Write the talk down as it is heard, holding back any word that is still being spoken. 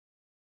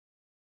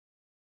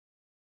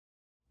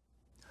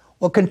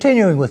Well,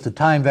 continuing with the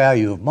time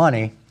value of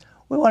money,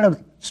 we want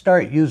to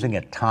start using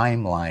a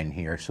timeline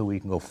here so we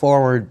can go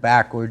forward,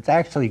 backwards,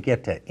 actually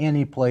get to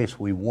any place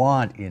we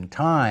want in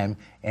time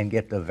and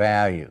get the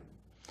value.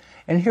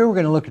 And here we're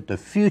going to look at the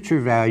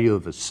future value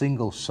of a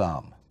single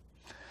sum.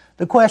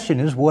 The question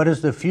is, what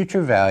is the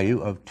future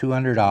value of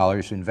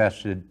 $200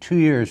 invested 2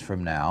 years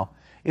from now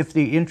if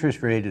the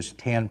interest rate is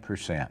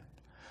 10%?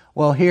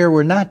 Well, here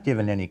we're not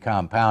given any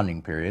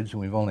compounding periods, and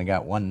we've only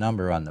got one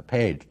number on the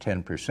page,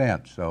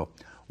 10%, so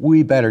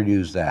we better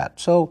use that.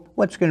 So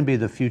what's going to be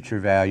the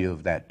future value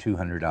of that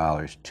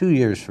 $200 2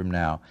 years from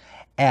now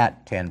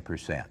at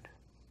 10%?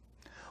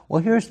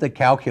 Well, here's the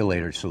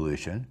calculator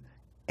solution.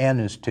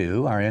 N is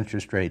 2, our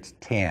interest rate's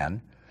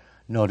 10.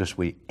 Notice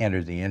we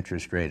entered the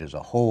interest rate as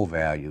a whole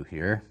value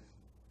here,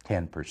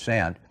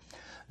 10%.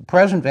 The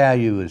present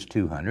value is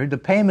 200. The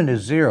payment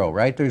is 0,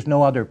 right? There's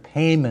no other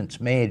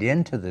payments made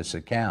into this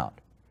account.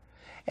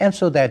 And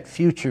so that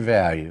future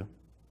value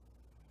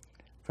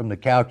from the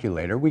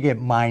calculator, we get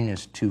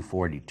minus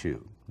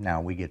 242.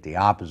 Now we get the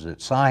opposite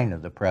sign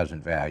of the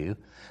present value.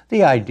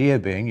 The idea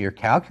being your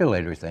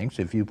calculator thinks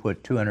if you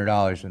put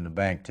 $200 in the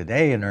bank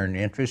today and earn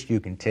interest, you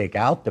can take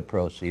out the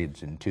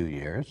proceeds in 2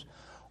 years.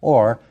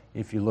 Or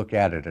if you look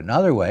at it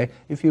another way,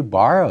 if you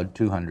borrowed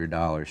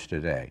 $200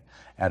 today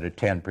at a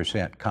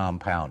 10%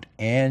 compound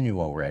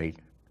annual rate,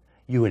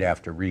 you would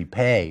have to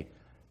repay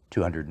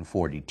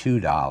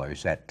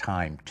 $242 at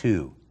time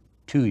 2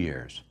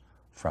 years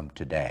from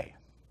today.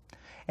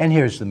 And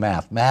here's the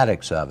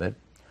mathematics of it.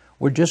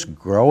 We're just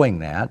growing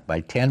that by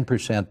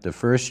 10% the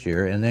first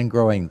year and then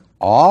growing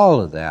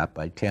all of that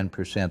by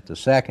 10% the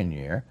second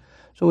year.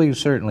 So we can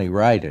certainly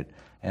write it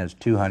as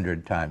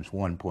 200 times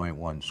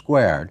 1.1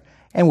 squared,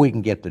 and we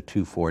can get the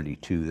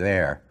 242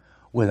 there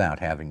without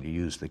having to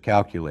use the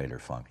calculator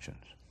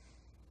functions.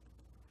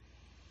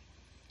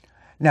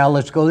 Now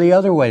let's go the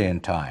other way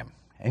in time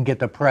and get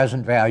the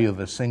present value of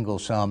a single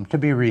sum to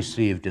be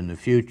received in the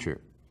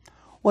future.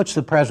 What's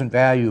the present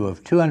value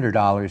of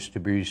 $200 to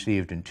be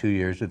received in 2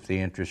 years if the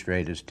interest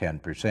rate is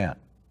 10%?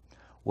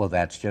 Well,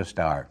 that's just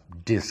our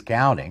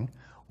discounting.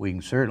 We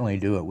can certainly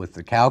do it with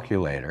the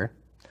calculator.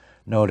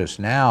 Notice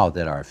now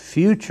that our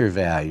future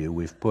value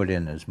we've put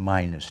in as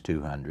minus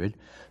 200,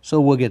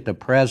 so we'll get the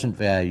present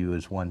value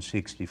as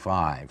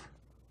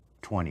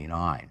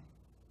 165.29.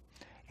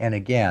 And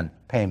again,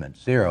 payment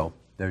 0.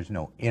 There's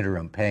no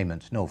interim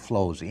payments, no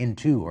flows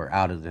into or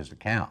out of this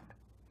account.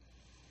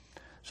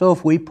 So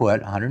if we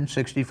put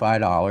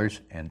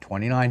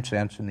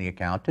 $165.29 in the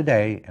account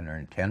today and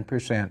earn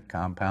 10%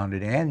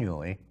 compounded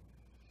annually,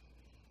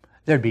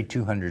 there'd be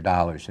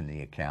 $200 in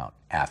the account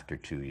after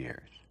 2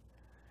 years.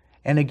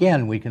 And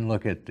again, we can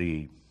look at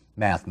the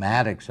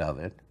mathematics of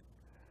it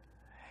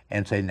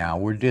and say, now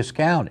we're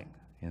discounting.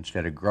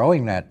 Instead of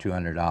growing that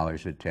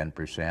 $200 at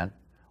 10%,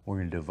 we're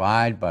going to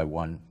divide by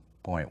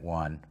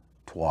 1.1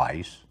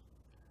 twice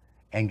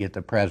and get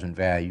the present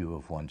value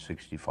of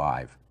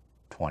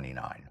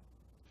 165.29.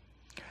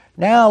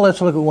 Now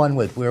let's look at one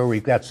where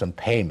we've got some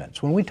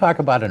payments. When we talk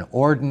about an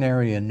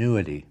ordinary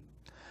annuity,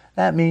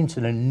 that means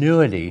an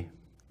annuity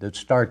that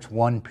starts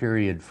 1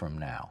 period from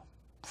now.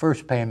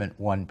 First payment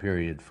 1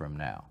 period from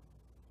now.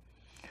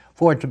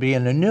 For it to be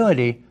an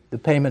annuity, the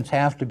payments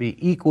have to be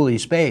equally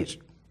spaced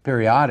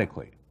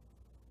periodically.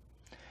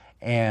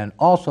 And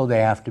also they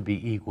have to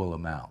be equal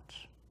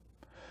amounts.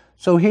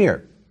 So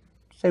here,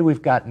 say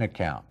we've got an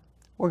account.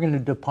 We're going to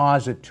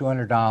deposit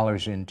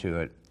 $200 into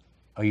it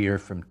a year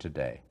from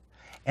today.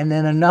 And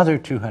then another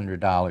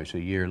 $200 a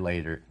year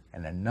later,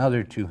 and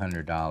another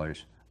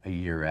 $200 a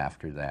year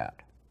after that.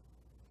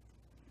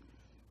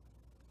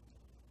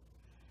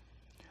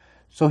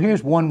 So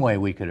here's one way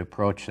we could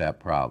approach that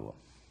problem.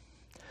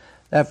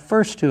 That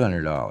first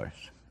 $200,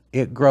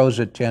 it grows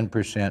at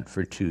 10%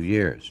 for 2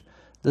 years.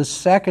 The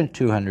second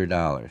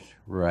 $200,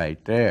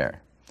 right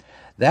there,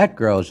 that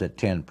grows at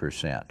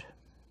 10%.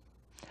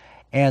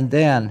 And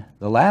then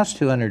the last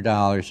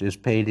 $200 is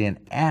paid in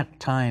at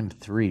time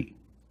 3.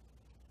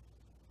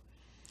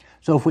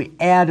 So if we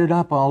added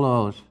up all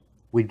those,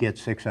 we'd get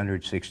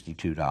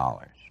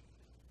 $662.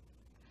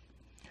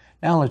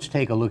 Now let's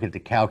take a look at the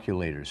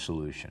calculator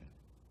solution.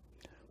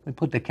 We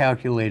put the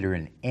calculator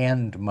in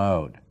end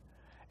mode,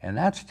 and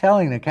that's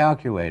telling the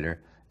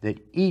calculator that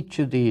each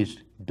of these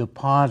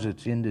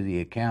deposits into the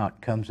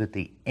account comes at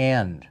the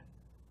end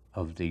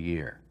of the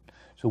year.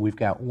 So we've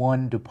got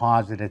one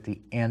deposit at the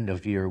end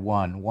of year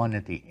 1, one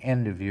at the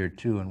end of year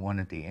 2, and one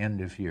at the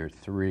end of year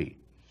 3.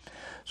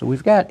 So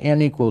we've got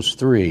n equals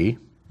 3.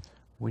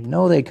 We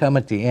know they come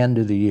at the end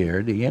of the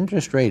year. The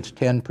interest rate's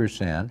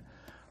 10%.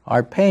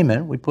 Our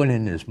payment, we put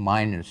in as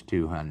minus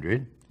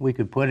 200. We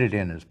could put it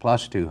in as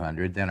plus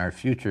 200. Then our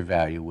future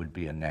value would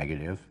be a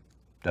negative.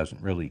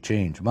 Doesn't really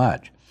change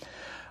much.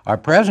 Our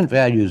present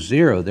value is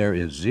 0. There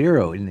is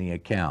 0 in the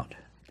account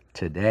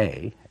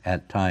today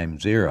at time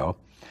 0.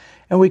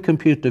 And we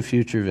compute the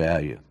future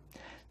value.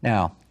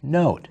 Now,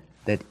 note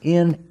that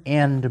in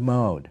end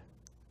mode,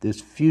 this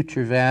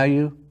future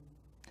value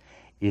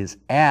is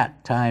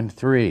at time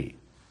 3.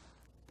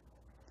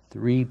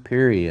 3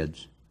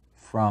 periods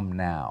from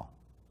now.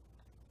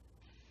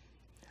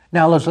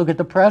 Now let's look at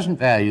the present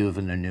value of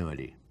an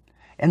annuity.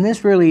 And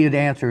this really would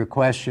answer a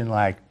question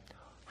like,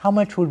 how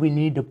much would we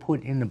need to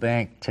put in the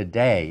bank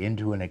today,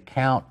 into an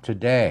account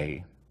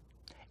today,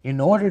 in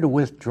order to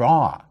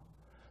withdraw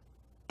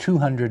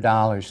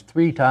 $200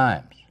 3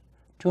 times?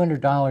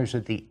 $200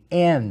 at the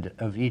end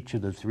of each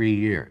of the 3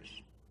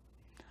 years,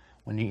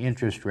 when the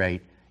interest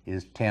rate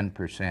is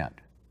 10%.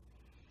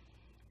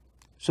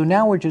 So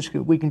now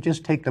we can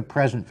just take the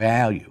present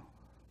value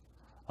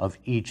of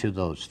each of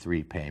those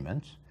 3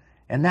 payments,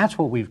 and that's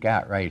what we've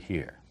got right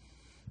here.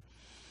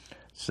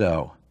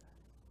 So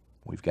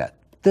we've got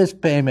this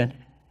payment,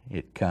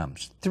 it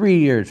comes 3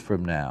 years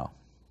from now.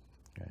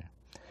 Okay.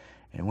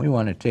 And we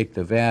want to take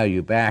the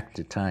value back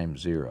to time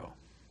 0.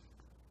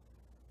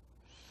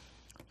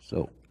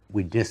 So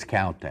we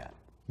discount that.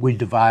 We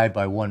divide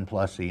by 1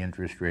 plus the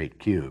interest rate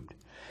cubed.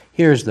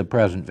 Here's the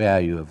present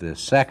value of this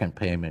second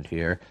payment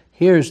here.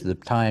 Here's the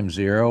time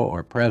 0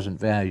 or present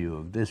value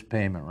of this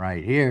payment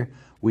right here.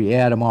 We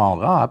add them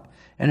all up,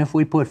 and if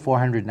we put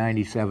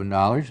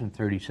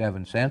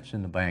 $497.37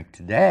 in the bank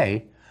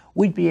today,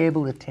 we'd be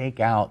able to take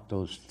out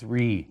those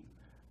 3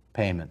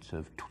 payments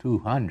of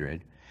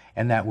 $200,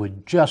 and that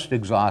would just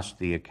exhaust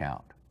the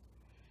account.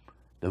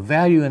 The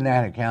value in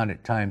that account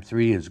at time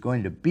 3 is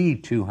going to be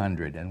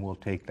 $200, and we'll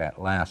take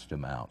that last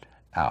amount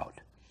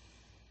out.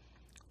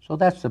 So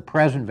that's the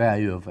present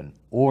value of an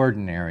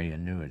ordinary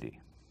annuity.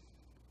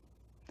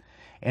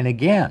 And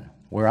again,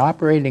 we're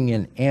operating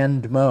in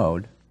end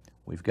mode.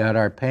 We've got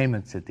our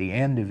payments at the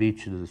end of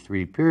each of the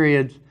 3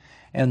 periods,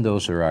 and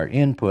those are our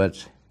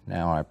inputs.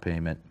 Now our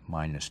payment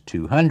minus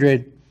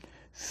 $200.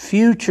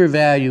 Future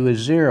value is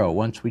 0.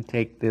 Once we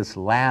take this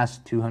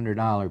last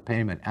 $200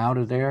 payment out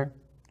of there,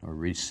 or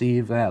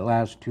receive that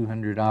last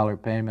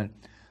 $200 payment,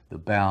 the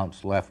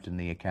balance left in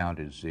the account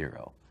is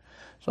 0.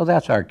 So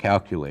that's our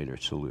calculator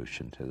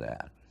solution to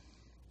that.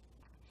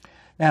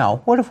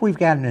 Now, what if we've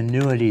got an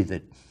annuity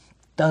that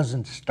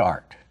doesn't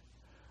start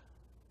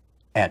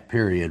at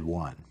period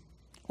 1,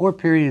 or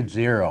period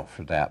 0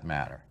 for that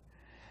matter?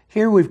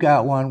 Here we've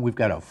got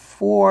a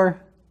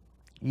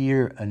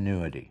 4-year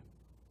annuity.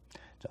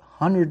 It's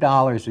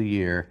 $100 a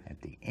year at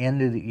the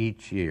end of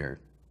each year,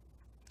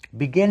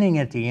 beginning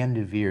at the end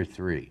of year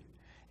 3,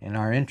 and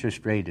our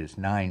interest rate is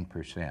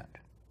 9%.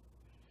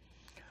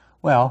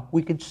 Well,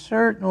 we could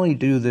certainly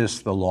do this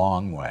the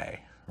long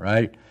way,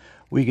 right?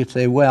 We could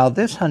say, well,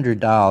 this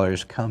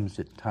 $100 comes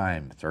at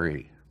time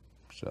 3.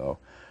 So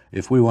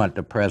if we want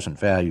the present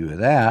value of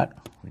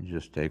that, we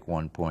just take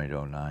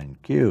 1.09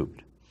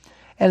 cubed.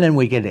 And then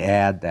we could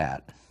add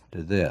that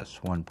to this,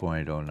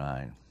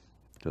 1.09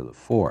 to the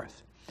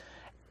 4th,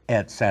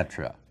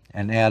 etc.,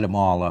 and add them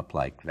all up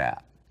like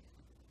that.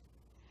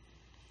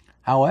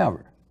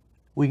 However,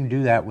 we can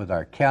do that with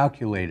our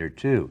calculator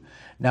too.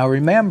 Now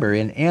remember,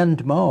 in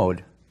end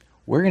mode,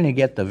 we're going to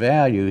get the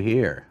value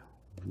here,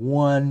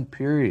 1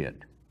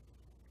 period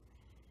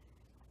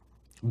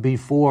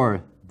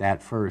before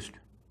that first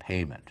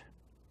payment.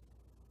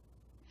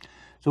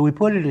 So we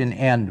put it in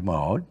end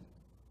mode.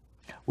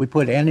 We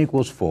put n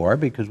equals 4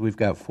 because we've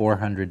got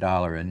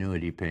 $400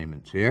 annuity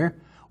payments here.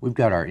 We've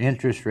got our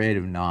interest rate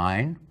of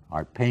 9.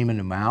 Our payment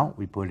amount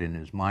we put in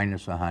is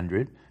minus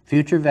 100.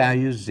 Future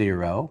value is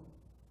 0.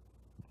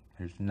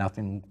 There's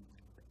nothing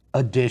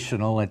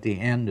additional at the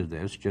end of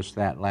this, just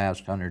that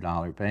last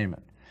 $100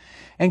 payment.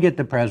 And get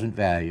the present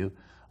value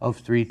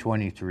of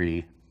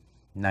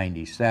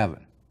 $323.97.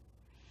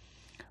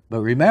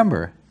 But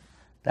remember,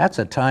 that's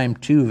a time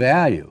 2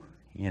 value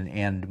in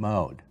end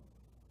mode.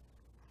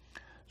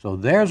 So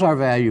there's our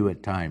value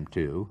at time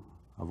 2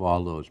 of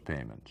all those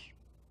payments.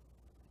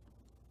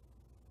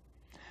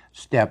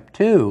 Step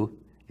 2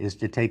 is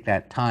to take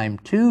that time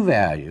 2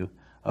 value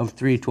of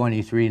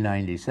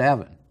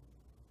 $323.97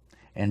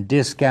 and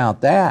discount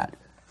that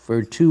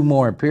for 2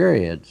 more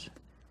periods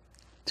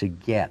to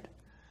get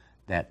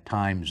that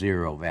time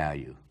 0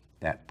 value,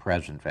 that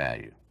present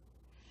value.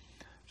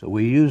 So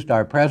we used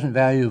our present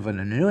value of an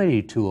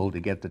annuity tool to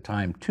get the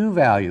time 2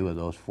 value of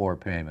those 4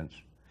 payments,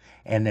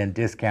 and then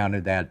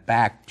discounted that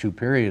back 2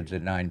 periods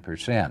at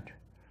 9%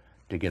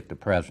 to get the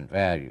present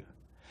value.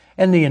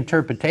 And the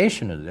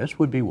interpretation of this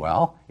would be,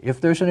 well,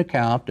 if there's an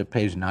account that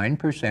pays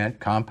 9%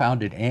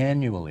 compounded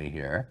annually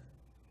here,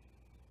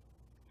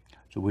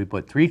 so we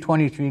put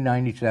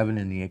 $323.97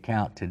 in the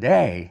account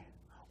today,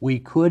 we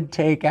could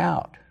take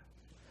out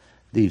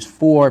these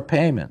 4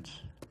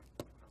 payments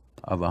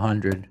of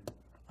 100,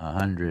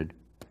 100,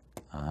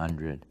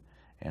 100,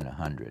 and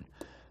 100.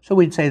 So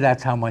we'd say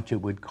that's how much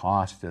it would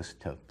cost us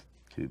to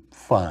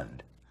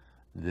fund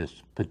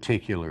this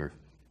particular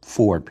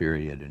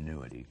 4-period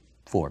annuity,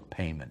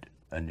 4-payment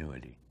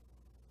annuity.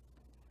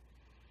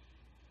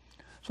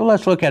 So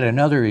let's look at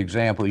another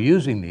example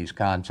using these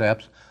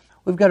concepts.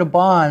 We've got a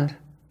bond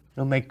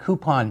that'll make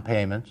coupon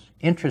payments,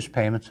 interest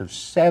payments of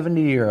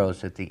 70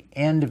 euros at the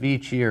end of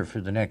each year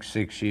for the next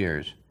 6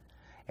 years,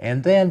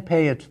 and then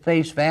pay its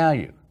face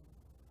value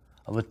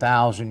of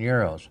 1,000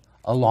 euros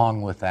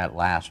along with that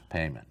last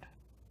payment.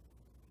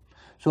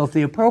 So if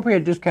the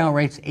appropriate discount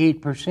rate's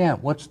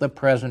 8%, what's the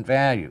present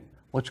value?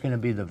 what's going to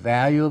be the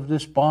value of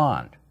this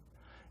bond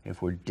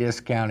if we're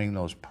discounting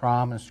those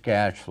promised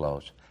cash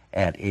flows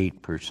at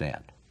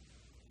 8%.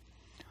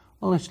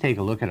 Well, let's take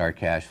a look at our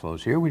cash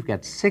flows here. We've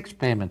got 6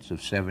 payments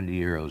of 70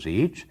 euros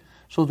each,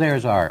 so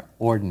there's our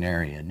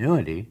ordinary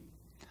annuity.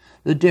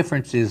 The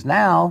difference is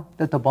now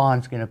that the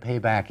bond's going to pay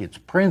back its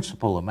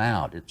principal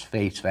amount, its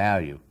face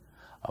value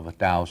of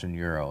 1,000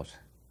 euros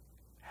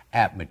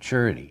at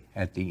maturity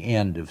at the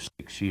end of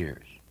 6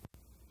 years.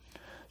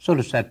 So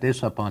to set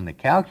this up on the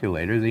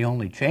calculator, the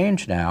only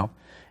change now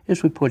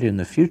is we put in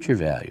the future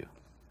value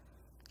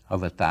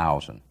of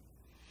 1,000.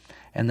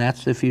 And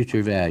that's the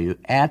future value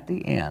at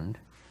the end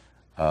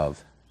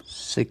of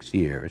 6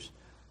 years.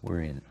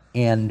 We're in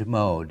end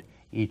mode,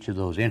 each of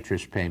those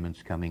interest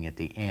payments coming at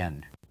the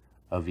end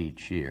of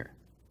each year.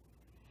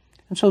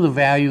 And so the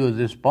value of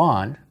this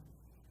bond,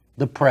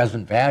 the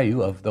present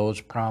value of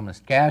those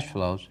promised cash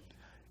flows,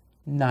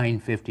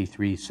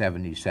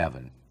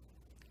 953.77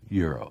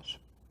 euros.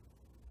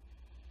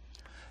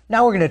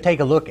 Now we're going to take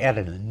a look at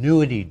an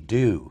annuity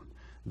due.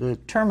 The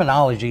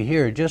terminology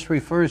here just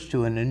refers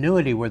to an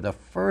annuity where the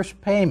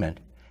first payment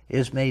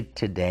is made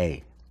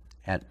today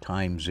at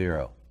time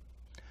 0.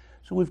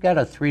 So we've got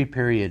a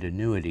 3-period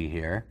annuity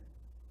here,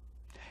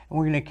 and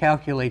we're going to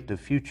calculate the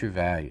future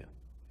value.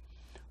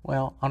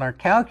 Well, on our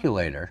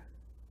calculator,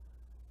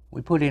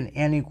 we put in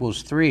n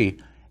equals 3,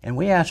 and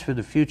we ask for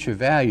the future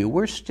value.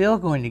 We're still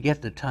going to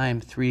get the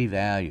time 3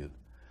 value.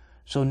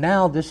 So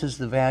now this is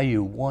the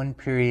value 1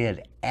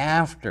 period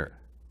after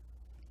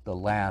the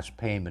last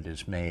payment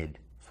is made,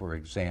 for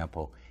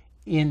example,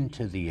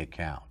 into the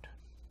account.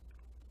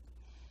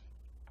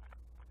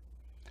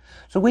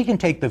 So we can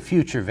take the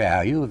future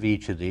value of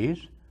each of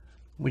these.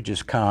 We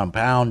just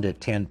compound at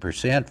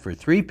 10% for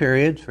 3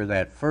 periods for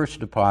that first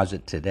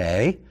deposit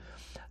today.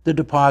 The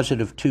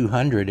deposit of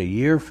 200 a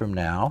year from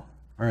now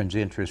earns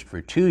interest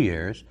for 2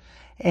 years,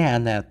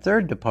 and that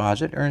third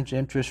deposit earns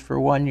interest for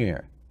 1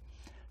 year.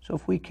 So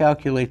if we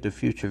calculate the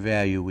future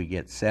value, we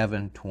get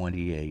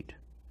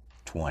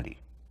 728.20.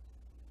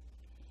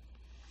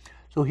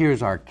 So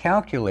here's our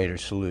calculator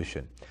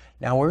solution.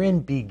 Now we're in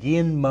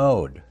begin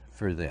mode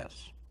for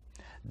this.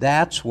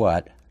 That's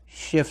what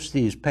shifts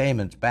these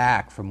payments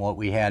back from what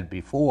we had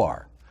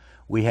before.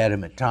 We had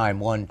them at time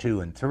 1,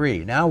 2, and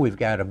 3. Now we've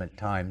got them at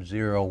time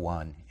 0,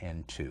 1,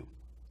 and 2.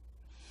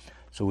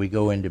 So we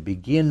go into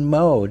begin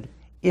mode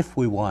if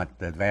we want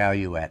the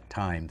value at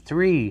time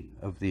 3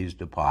 of these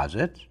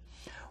deposits.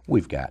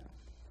 We've got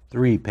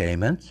 3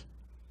 payments.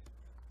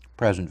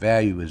 Present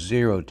value is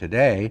 0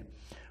 today.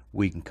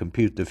 We can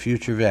compute the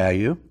future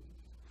value.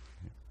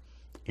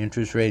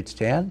 Interest rate's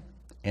 10,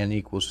 n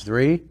equals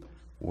 3.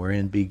 We're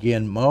in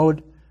begin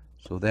mode,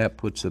 so that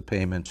puts the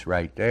payments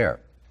right there.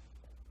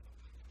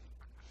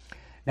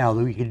 Now,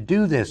 we could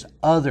do this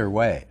other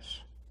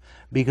ways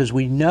because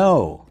we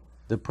know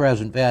the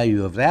present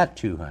value of that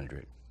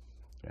 200.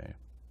 Okay?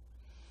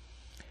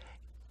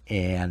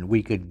 And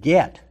we could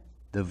get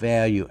the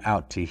value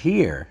out to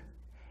here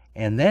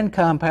and then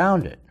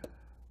compound it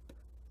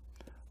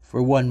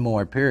for 1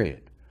 more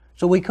period.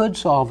 So we could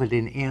solve it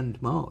in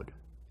end mode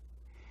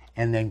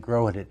and then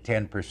grow it at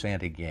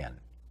 10% again.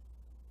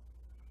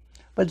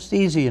 But it's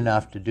easy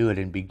enough to do it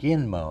in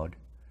begin mode.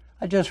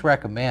 I just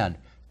recommend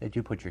that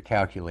you put your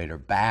calculator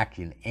back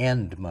in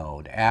end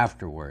mode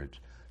afterwards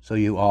so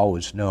you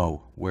always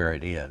know where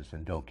it is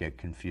and don't get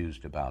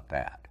confused about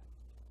that.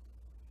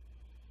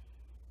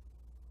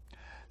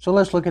 So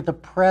let's look at the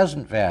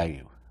present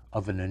value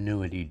of an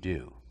annuity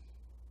due.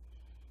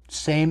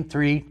 Same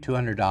 3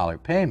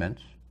 $200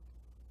 payments,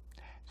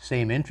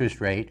 same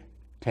interest rate,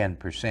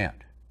 10%.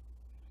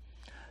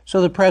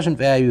 So the present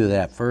value of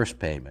that first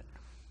payment,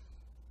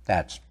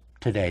 that's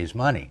today's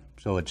money,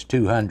 so it's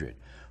 200.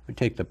 We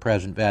take the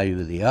present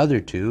value of the other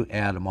 2,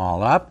 add them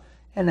all up,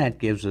 and that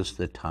gives us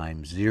the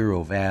time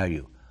 0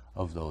 value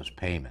of those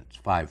payments,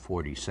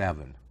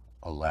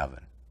 547.11.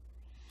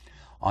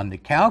 On the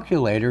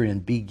calculator in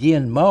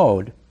begin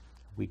mode,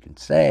 we can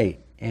say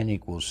n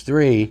equals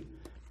 3,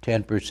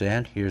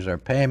 10%. Here's our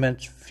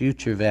payments,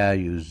 future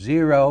value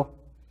 0.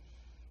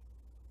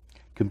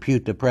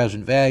 Compute the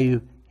present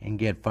value and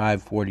get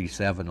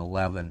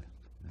 547.11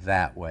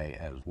 that way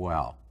as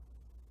well.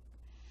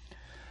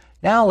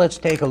 Now let's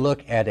take a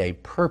look at a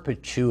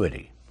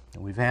perpetuity.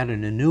 We've had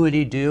an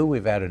annuity due,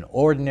 we've had an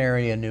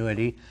ordinary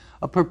annuity.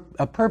 A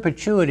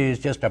perpetuity is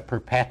just a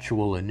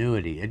perpetual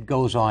annuity. It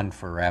goes on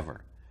forever.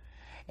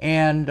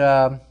 And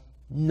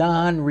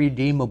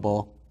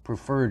non-redeemable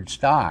preferred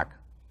stock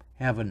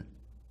have an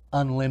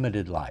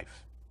unlimited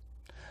life.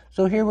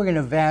 So here we're going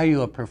to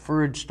value a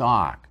preferred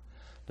stock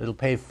that'll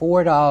pay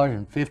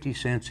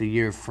 $4.50 a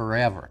year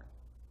forever.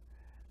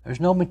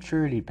 There's no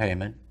maturity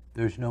payment,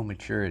 there's no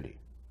maturity.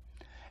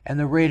 And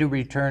the rate of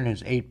return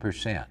is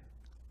 8%.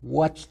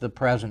 What's the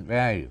present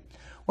value?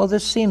 Well,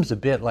 this seems a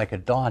bit like a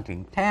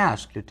daunting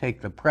task to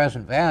take the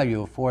present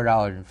value of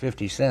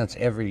 $4.50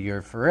 every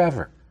year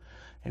forever.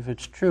 If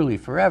it's truly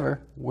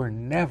forever, we're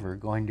never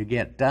going to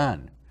get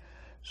done.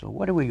 So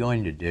what are we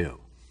going to do?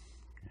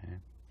 Okay.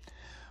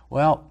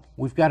 Well,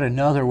 we've got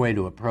another way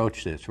to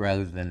approach this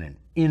rather than an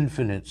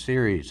infinite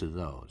series of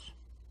those.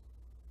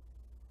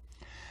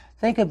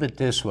 Think of it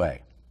this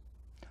way.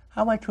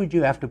 How much would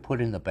you have to put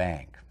in the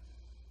bank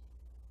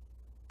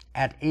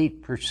at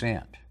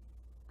 8%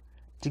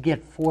 to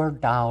get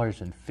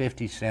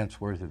 $4.50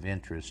 worth of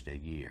interest a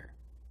year?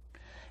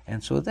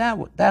 And so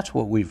that's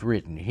what we've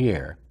written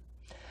here,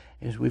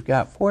 is we've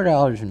got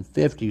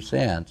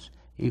 $4.50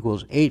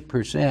 equals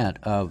 8%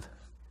 of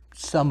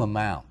some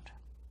amount.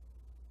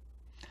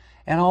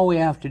 And all we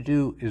have to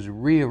do is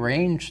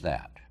rearrange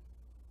that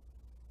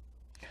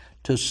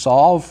to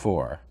solve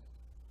for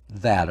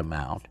that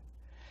amount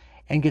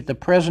and get the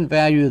present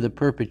value of the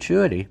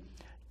perpetuity,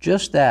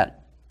 just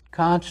that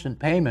constant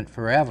payment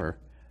forever,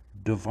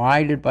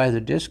 divided by the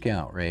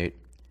discount rate,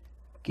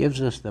 gives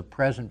us the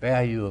present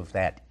value of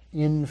that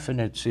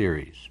infinite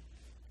series.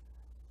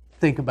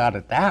 Think about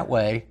it that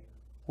way.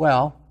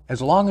 Well,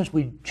 as long as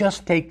we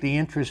just take the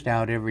interest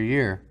out every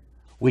year,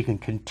 we can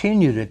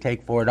continue to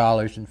take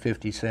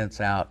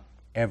 $4.50 out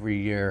every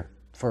year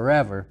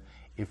forever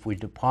if we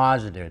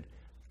deposited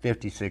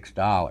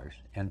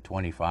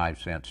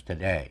 $56.25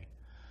 today.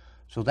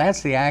 So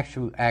that's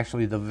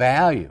actually the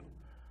value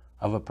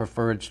of a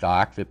preferred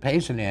stock that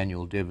pays an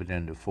annual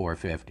dividend of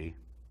 $4.50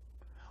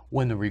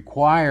 when the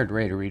required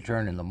rate of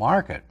return in the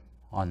market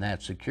on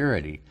that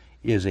security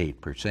is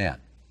 8%.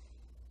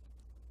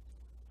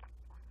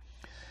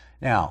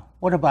 Now,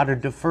 what about a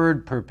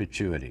deferred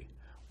perpetuity?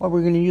 Well,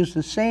 we're going to use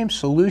the same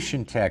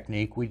solution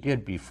technique we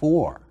did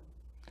before,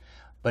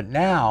 but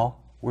now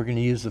we're going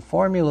to use the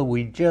formula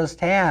we just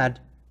had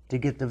to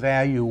get the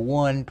value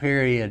one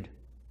period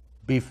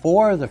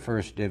before the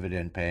first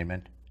dividend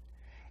payment,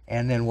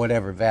 and then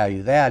whatever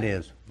value that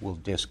is, we'll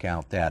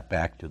discount that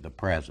back to the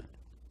present.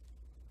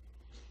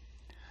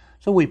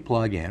 So we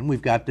plug in,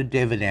 we've got the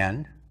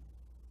dividend,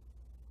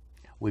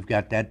 we've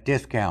got that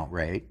discount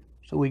rate,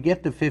 so we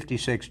get to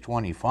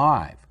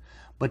 $56.25.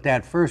 But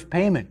that first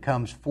payment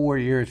comes 4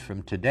 years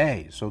from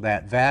today. So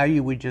that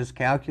value we just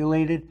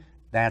calculated,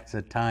 that's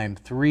a time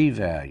 3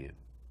 value.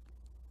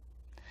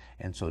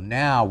 And so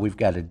now we've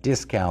got to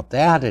discount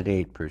that at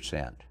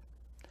 8%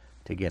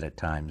 to get a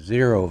time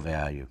 0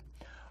 value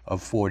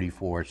of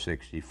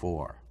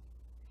 $44.64.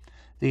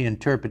 The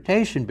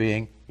interpretation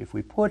being, if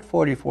we put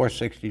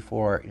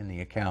 $44.64 in the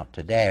account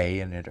today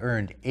and it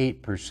earned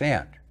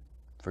 8%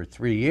 for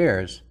 3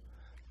 years,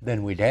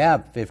 then we'd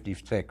have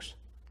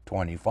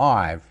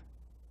 $56.25.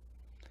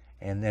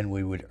 And then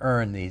we would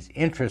earn these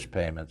interest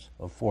payments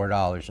of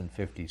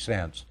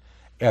 $4.50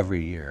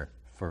 every year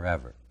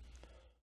forever.